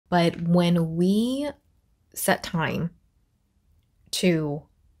But when we set time to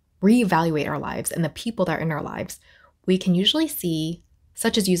reevaluate our lives and the people that are in our lives, we can usually see,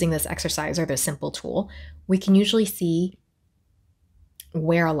 such as using this exercise or this simple tool, we can usually see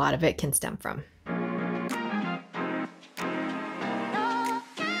where a lot of it can stem from.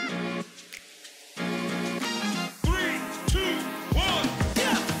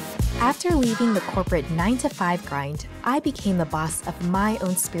 After leaving the corporate 9-to-5 grind, I became the boss of my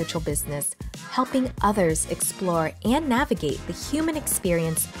own spiritual business, helping others explore and navigate the human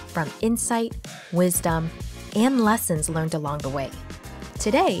experience from insight, wisdom, and lessons learned along the way.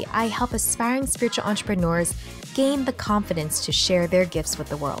 Today, I help aspiring spiritual entrepreneurs gain the confidence to share their gifts with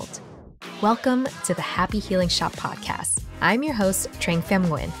the world. Welcome to the Happy Healing Shop podcast. I'm your host, Trang Pham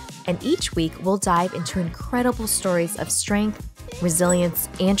Nguyen, and each week we'll dive into incredible stories of strength, resilience,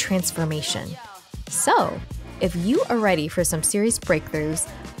 and transformation. So, if you are ready for some serious breakthroughs,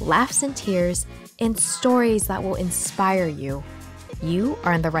 laughs and tears, and stories that will inspire you, you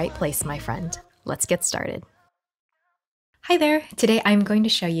are in the right place, my friend. Let's get started. Hi there. Today I'm going to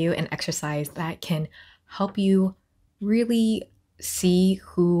show you an exercise that can help you really see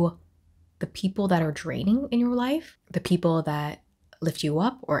who the people that are draining in your life, the people that lift you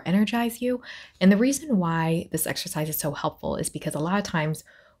up or energize you. And the reason why this exercise is so helpful is because a lot of times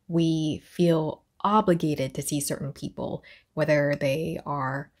we feel obligated to see certain people, whether they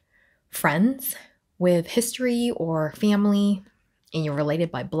are friends with history or family and you're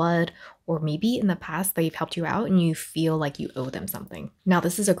related by blood, or maybe in the past they've helped you out and you feel like you owe them something. Now,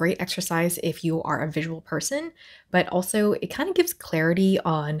 this is a great exercise if you are a visual person, but also it kind of gives clarity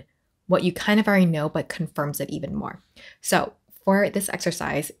on what you kind of already know, but confirms it even more. So for this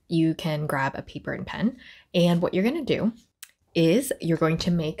exercise, you can grab a paper and pen, and what you're going to do is you're going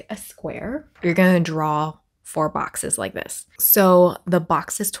to make a square. You're going to draw 4 boxes like this. So the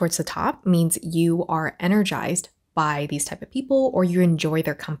boxes towards the top means you are energized by these type of people, or you enjoy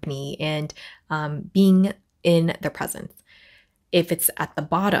their company and being in their presence. If it's at the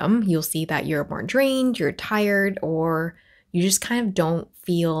bottom, you'll see that you're more drained, you're tired, or you just kind of don't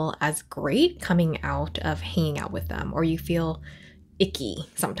feel as great coming out of hanging out with them, or you feel icky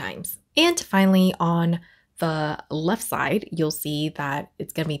sometimes. And finally, on the left side, you'll see that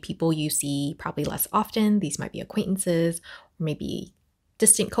it's going to be people you see probably less often. These might be acquaintances, or maybe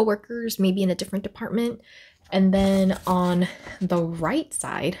distant coworkers, maybe in a different department. And then on the right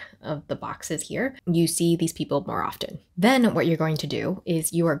side of the boxes here, you see these people more often. Then what you're going to do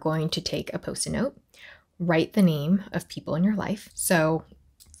is you are going to take a Post-it note, write the name of people in your life. So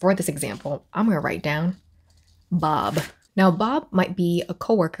for this example, I'm going to write down Bob. Now, Bob might be a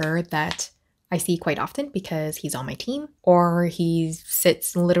coworker that I see quite often because he's on my team, or he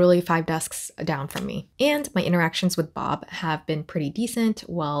sits literally 5 desks down from me. And my interactions with Bob have been pretty decent.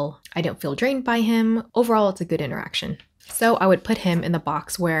 Well, I don't feel drained by him. Overall, it's a good interaction. So I would put him in the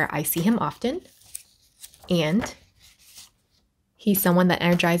box where I see him often, and he's someone that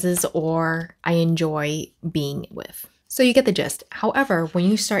energizes or I enjoy being with. So you get the gist. However, when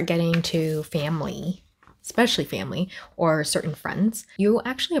you start getting to family, especially family or certain friends, you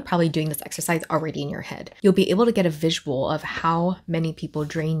actually are probably doing this exercise already in your head. You'll be able to get a visual of how many people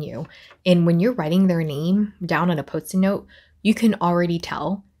drain you. And when you're writing their name down on a Post-it note, you can already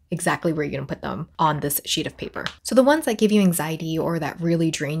tell exactly where you're going to put them on this sheet of paper. So the ones that give you anxiety or that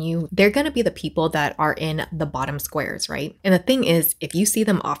really drain you, they're going to be the people that are in the bottom squares, right? And the thing is, if you see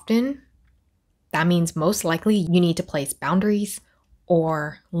them often, that means most likely you need to place boundaries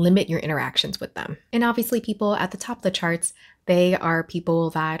or limit your interactions with them. And obviously people at the top of the charts, they are people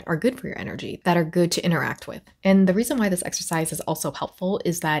that are good for your energy, that are good to interact with. And the reason why this exercise is also helpful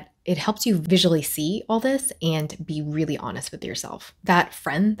is that it helps you visually see all this and be really honest with yourself. That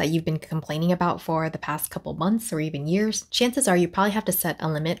friend that you've been complaining about for the past couple months or even years, chances are you probably have to set a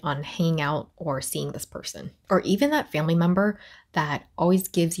limit on hanging out or seeing this person. Or even that family member that always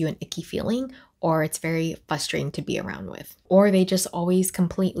gives you an icky feeling, or it's very frustrating to be around with, or they just always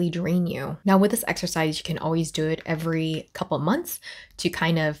completely drain you. Now with this exercise, you can always do it every couple months to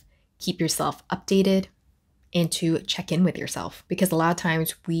kind of keep yourself updated and to check in with yourself, because a lot of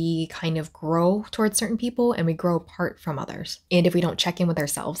times we kind of grow towards certain people and we grow apart from others. And if we don't check in with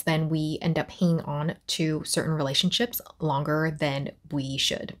ourselves, then we end up hanging on to certain relationships longer than we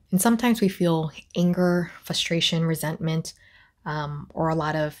should. And sometimes we feel anger, frustration, resentment, or a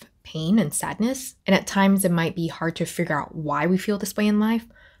lot of pain and sadness. And at times it might be hard to figure out why we feel this way in life.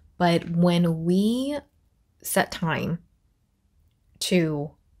 But when we set time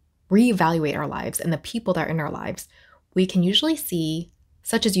to reevaluate our lives and the people that are in our lives, we can usually see,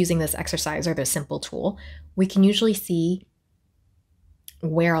 such as using this exercise or this simple tool, we can usually see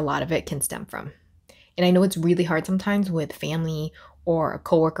where a lot of it can stem from. And I know it's really hard sometimes with family or a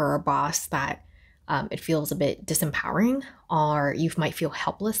coworker or a boss that it feels a bit disempowering, or you might feel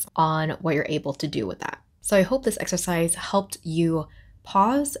helpless on what you're able to do with that. So I hope this exercise helped you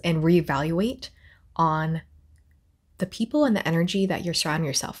pause and reevaluate on the people and the energy that you're surrounding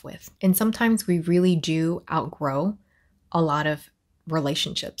yourself with. And sometimes we really do outgrow a lot of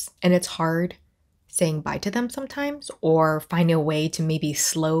relationships, and it's hard saying bye to them sometimes, or finding a way to maybe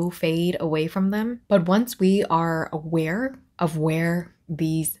slow fade away from them. But once we are aware of where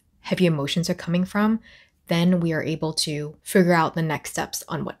these heavy emotions are coming from, then we are able to figure out the next steps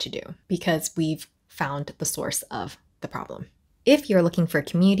on what to do, because we've found the source of the problem. If you're looking for a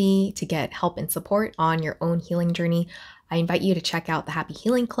community to get help and support on your own healing journey, I invite you to check out the Happy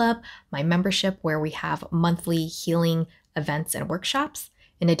Healing Club, my membership where we have monthly healing events and workshops.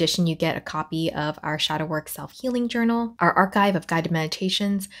 In addition, you get a copy of our Shadow Work Self-Healing Journal, our archive of guided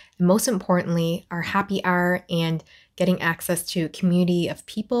meditations, and most importantly, our happy hour and getting access to a community of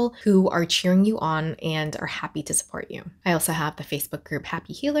people who are cheering you on and are happy to support you. I also have the Facebook group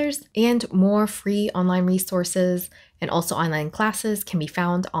Happy Healers, and more free online resources and also online classes can be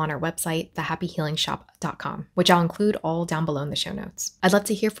found on our website, thehappyhealingshop.com, which I'll include all down below in the show notes. I'd love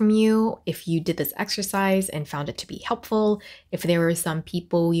to hear from you if you did this exercise and found it to be helpful, if there were some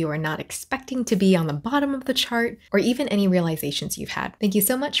people you are not expecting to be on the bottom of the chart, or even any realizations you've had. Thank you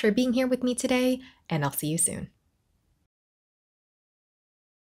so much for being here with me today, and I'll see you soon.